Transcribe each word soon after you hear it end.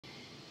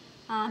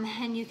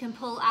And you can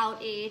pull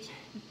out a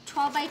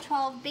 12 by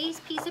 12 base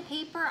piece of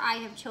paper. I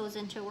have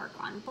chosen to work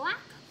on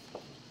black.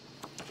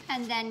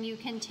 And then you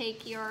can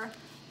take your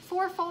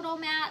 4 photo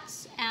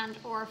mats and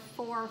or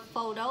 4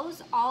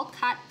 photos, all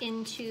cut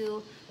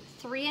into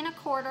 3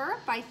 1/4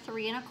 by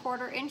 3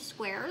 1/4 inch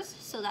squares.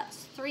 So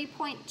that's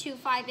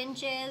 3.25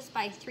 inches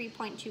by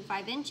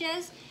 3.25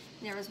 inches.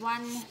 There was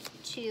 1,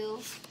 2,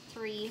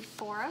 3,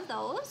 4 of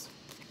those.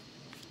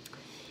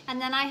 And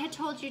then I had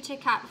told you to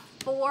cut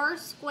 4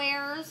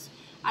 squares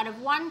out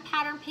of 1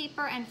 pattern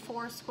paper and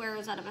 4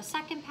 squares out of a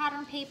second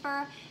pattern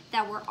paper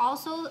that were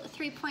also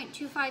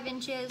 3.25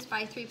 inches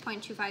by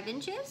 3.25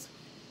 inches.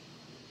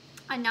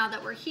 And now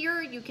that we're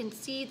here, you can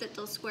see that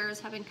those squares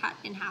have been cut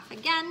in half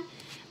again.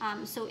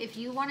 So if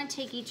you want to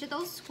take each of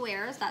those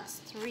squares, that's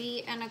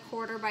 3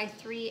 1/4 by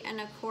 3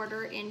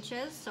 1/4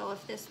 inches. So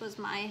if this was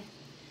my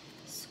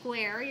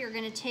square, you're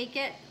going to take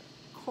it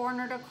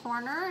corner to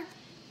corner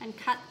and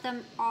cut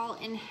them all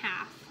in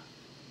half.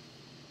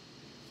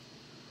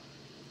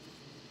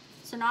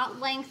 So not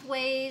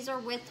lengthways or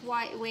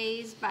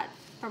widthways, but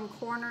from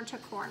corner to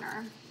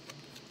corner,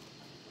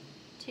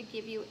 to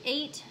give you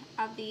 8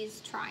 of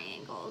these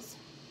triangles.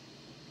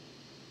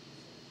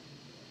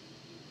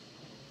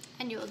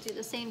 And you will do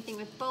the same thing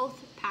with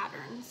both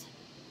patterns.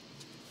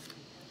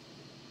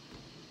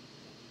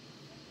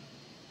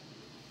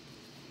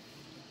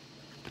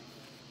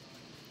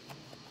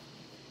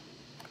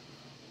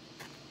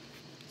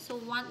 So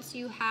once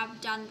you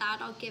have done that,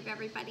 I'll give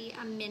everybody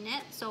a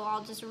minute. So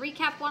I'll just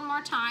recap one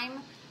more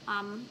time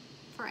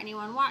for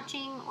anyone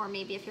watching, or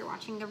maybe if you're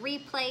watching the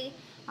replay.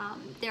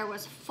 There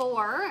was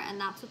 4,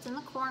 and that's what's in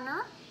the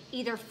corner,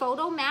 either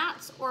photo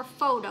mats or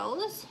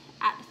photos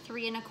at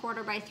 3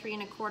 1/4 by 3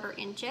 1/4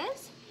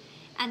 inches.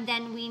 And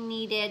then we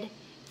needed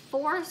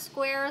 4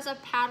 squares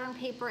of pattern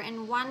paper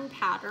in 1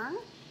 pattern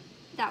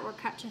that were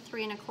cut to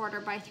 3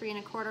 1/4 by 3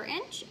 1/4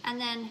 inch, and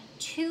then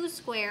 2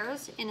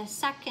 squares in a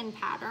second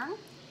pattern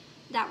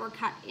that were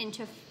cut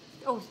into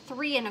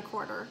 3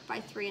 1/4 by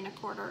 3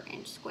 1/4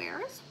 inch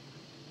squares.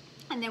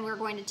 And then we're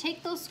going to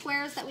take those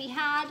squares that we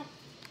had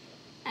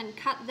and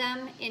cut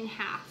them in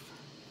half.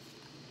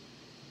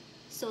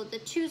 So the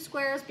 2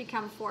 squares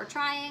become 4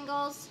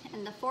 triangles,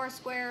 and the 4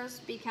 squares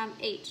become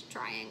 8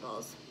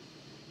 triangles.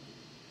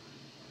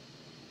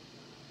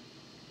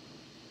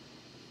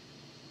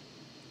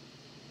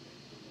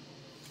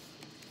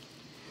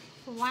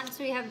 Once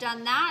we have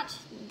done that,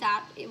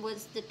 it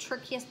was the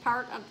trickiest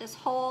part of this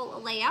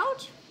whole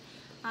layout.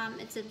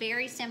 It's a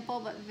very simple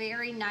but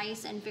very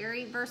nice and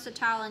very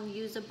versatile and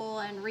usable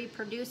and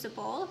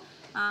reproducible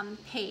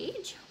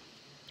page.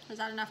 Is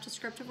that enough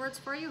descriptive words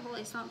for you?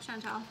 Holy smoke,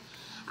 Chantal.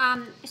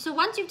 So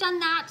once you've done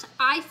that,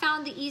 I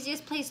found the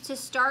easiest place to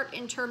start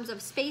in terms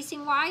of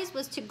spacing wise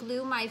was to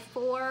glue my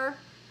 4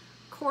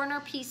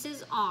 corner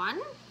pieces on.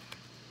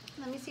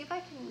 Let me see if I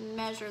can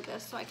measure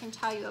this so I can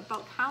tell you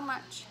about how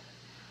much.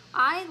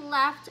 I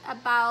left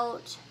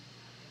about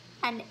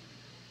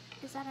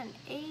is that an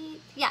 1/8?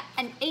 Yeah,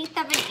 an 1/8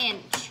 of an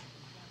inch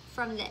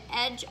from the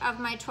edge of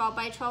my 12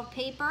 by 12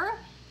 paper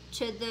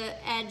to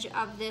the edge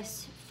of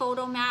this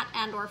photo mat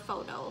and or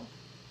photo.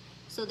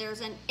 So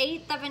there's an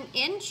 1/8 of an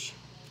inch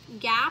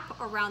gap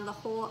around the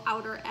whole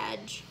outer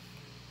edge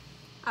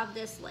of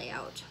this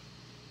layout.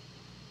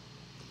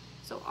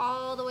 So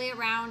all the way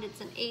around, it's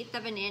an 1/8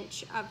 of an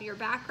inch of your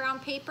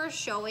background paper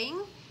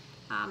showing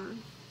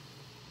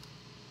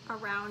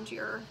around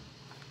your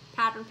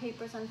pattern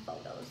papers and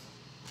photos.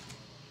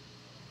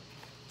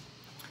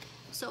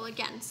 So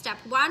again, step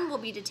 1 will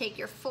be to take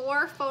your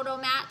 4 photo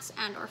mats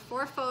and or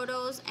 4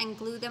 photos and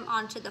glue them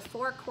onto the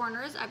 4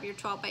 corners of your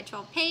 12 by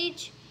 12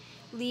 page,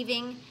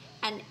 leaving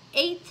an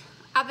 1/8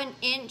 of an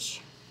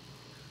inch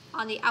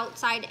on the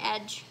outside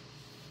edge.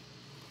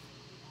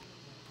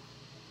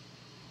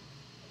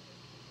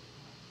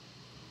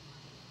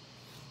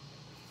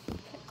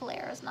 The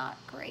glare is not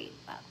great,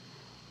 but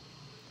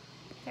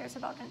there's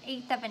about an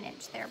 1/8 of an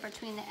inch there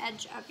between the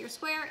edge of your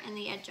square and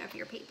the edge of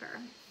your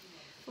paper.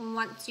 And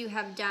once you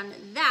have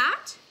done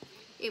that,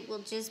 it will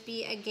just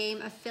be a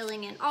game of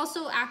filling in.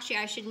 Also, actually,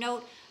 I should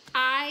note,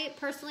 I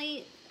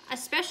personally,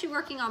 especially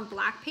working on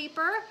black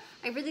paper,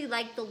 I really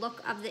like the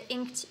look of the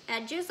inked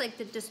edges, like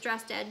the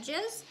distressed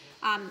edges.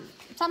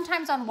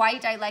 Sometimes on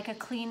white, I like a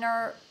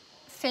cleaner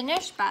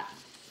finish, but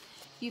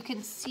you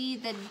can see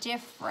the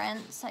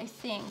difference, I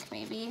think,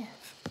 maybe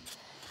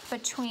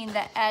between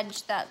the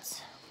edge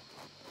that's,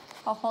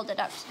 I'll hold it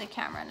up to the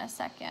camera in a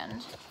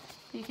second.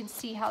 You can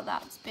see how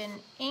that's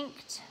been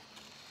inked,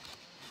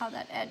 how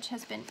that edge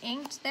has been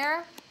inked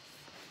there.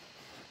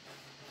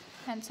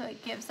 And so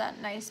it gives that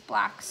nice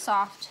black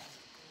soft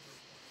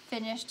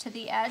finish to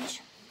the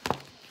edge.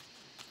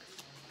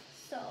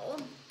 So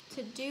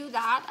to do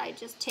that, I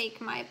just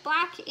take my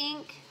black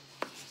ink,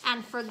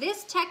 and for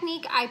this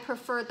technique, I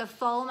prefer the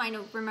foam. I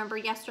know, remember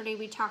yesterday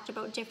we talked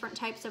about different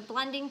types of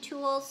blending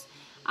tools.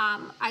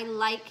 I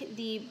like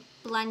the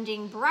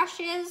blending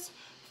brushes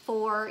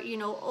for, you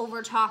know,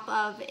 over top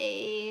of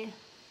a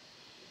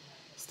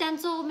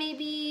stencil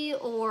maybe,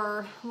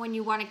 or when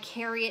you want to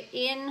carry it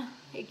in,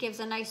 it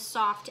gives a nice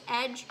soft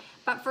edge.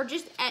 But for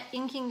just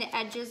inking the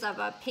edges of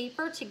a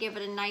paper to give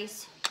it a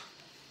nice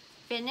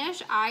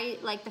finish, I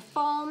like the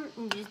foam,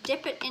 and just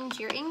dip it into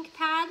your ink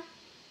pad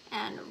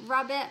and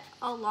rub it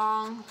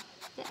along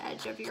the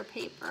edge of your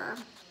paper.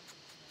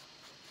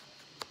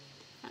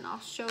 And I'll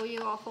show you,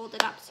 I'll hold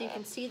it up so you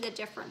can see the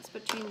difference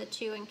between the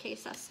two in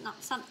case that's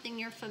not something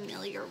you're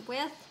familiar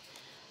with.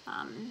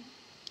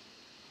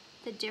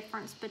 The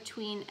difference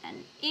between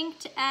an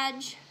inked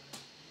edge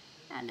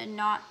and a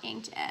not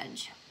inked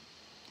edge.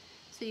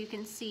 So you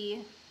can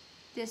see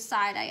this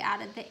side I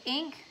added the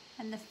ink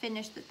and the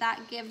finish that that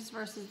gives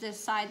versus this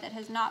side that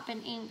has not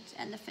been inked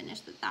and the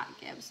finish that that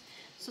gives.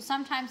 So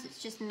sometimes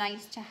it's just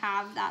nice to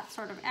have that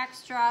sort of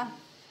extra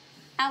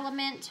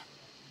element.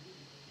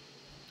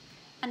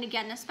 And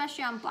again,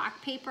 especially on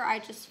black paper, I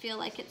just feel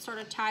like it sort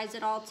of ties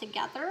it all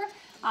together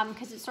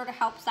because it sort of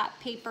helps that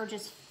paper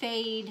just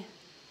fade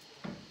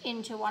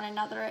into one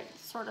another. It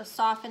sort of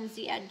softens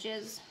the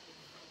edges.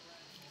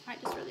 I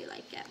just really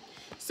like it.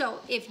 So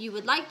if you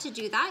would like to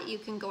do that, you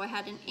can go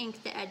ahead and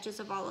ink the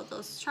edges of all of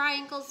those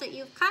triangles that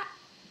you've cut.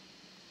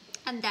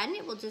 And then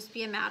it will just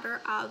be a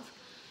matter of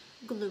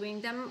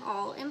gluing them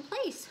all in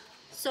place.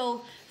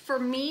 So for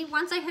me,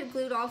 once I had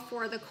glued all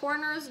 4 of the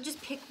corners,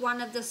 just pick one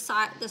of the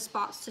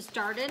spots to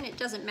start in. It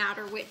doesn't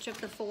matter which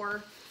of the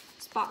 4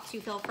 spots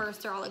you fill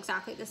first, they're all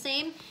exactly the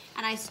same.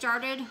 And I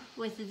started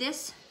with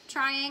this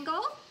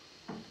triangle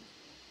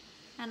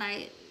and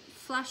I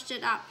flushed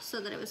it up so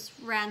that it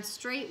ran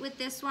straight with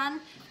this one,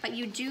 but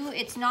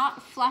it's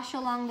not flush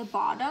along the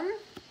bottom.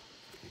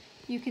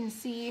 You can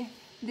see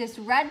this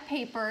red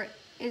paper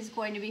is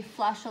going to be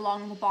flush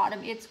along the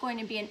bottom. It's going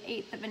to be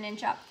 1/8 of an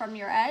inch up from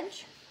your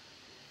edge,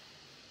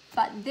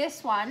 but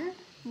this one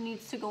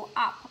needs to go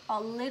up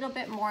a little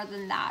bit more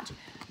than that.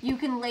 You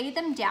can lay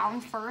them down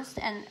first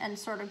and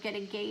sort of get a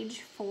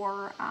gauge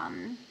for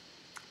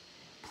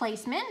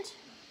placement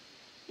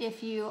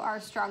if you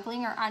are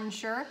struggling or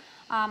unsure.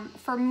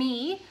 For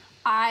me,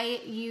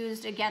 I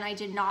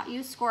did not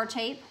use score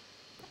tape.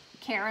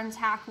 Karen's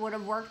hack would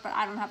have worked, but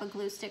I don't have a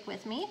glue stick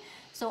with me.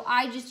 So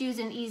I just used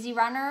an Easy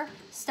Runner,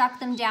 stuck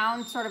them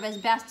down sort of as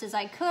best as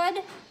I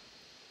could,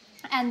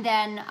 and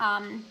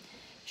then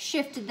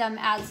shifted them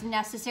as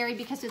necessary,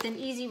 because with an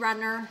Easy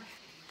Runner,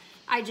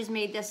 I just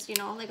made this,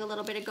 like a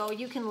little bit ago,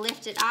 you can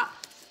lift it up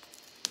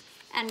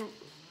and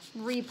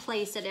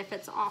replace it if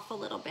it's off a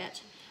little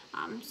bit.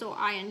 So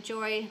I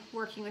enjoy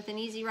working with an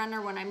Easy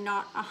Runner when I'm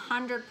not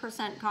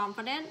 100%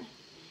 confident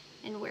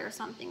in where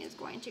something is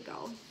going to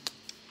go.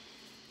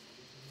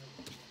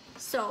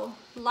 So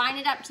line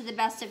it up to the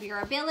best of your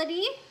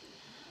ability.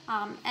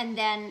 And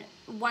then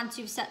once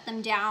you've set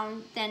them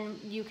down, then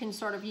you can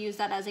sort of use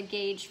that as a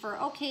gauge for,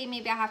 okay,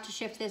 maybe I have to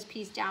shift this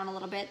piece down a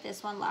little bit,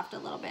 this one left a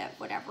little bit,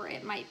 whatever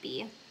it might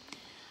be.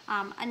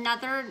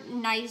 Another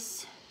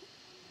nice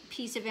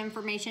piece of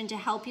information to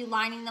help you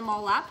lining them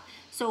all up.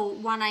 So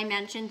one, I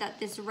mentioned that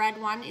this red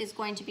one is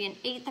going to be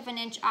 1/8 of an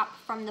inch up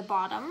from the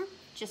bottom,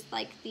 just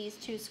like these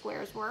 2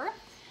 squares were.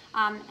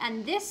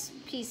 And this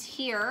piece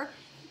here,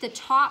 the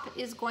top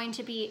is going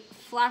to be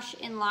flush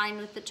in line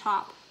with the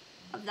top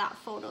of that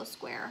photo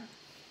square.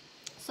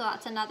 So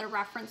that's another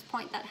reference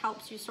point that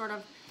helps you sort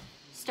of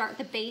start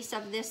the base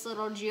of this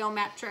little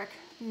geometric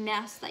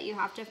mess that you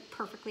have to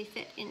perfectly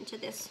fit into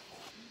this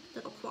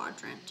little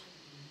quadrant.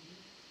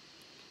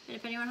 And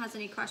if anyone has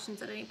any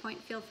questions at any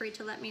point, feel free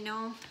to let me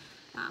know.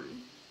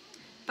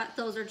 But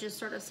those are just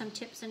sort of some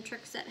tips and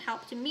tricks that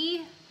helped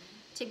me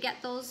to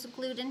get those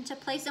glued into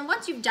place. And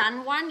once you've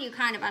done one, you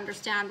kind of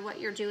understand what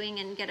you're doing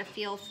and get a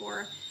feel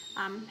for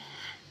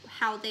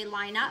how they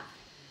line up.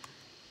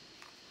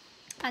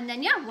 And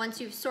then, yeah, once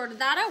you've sorted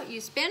that out,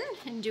 you spin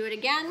and do it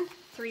again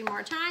 3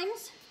 more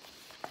times.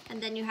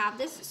 And then you have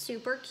this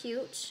super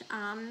cute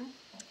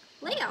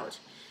layout.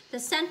 The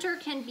center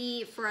can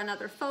be for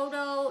another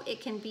photo, it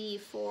can be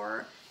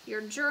for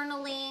your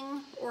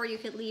journaling, or you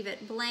could leave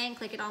it blank,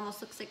 like it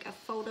almost looks like a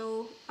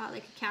photo,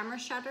 like a camera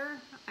shutter,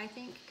 I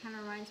think, kind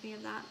of reminds me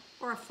of that.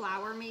 Or a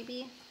flower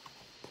maybe.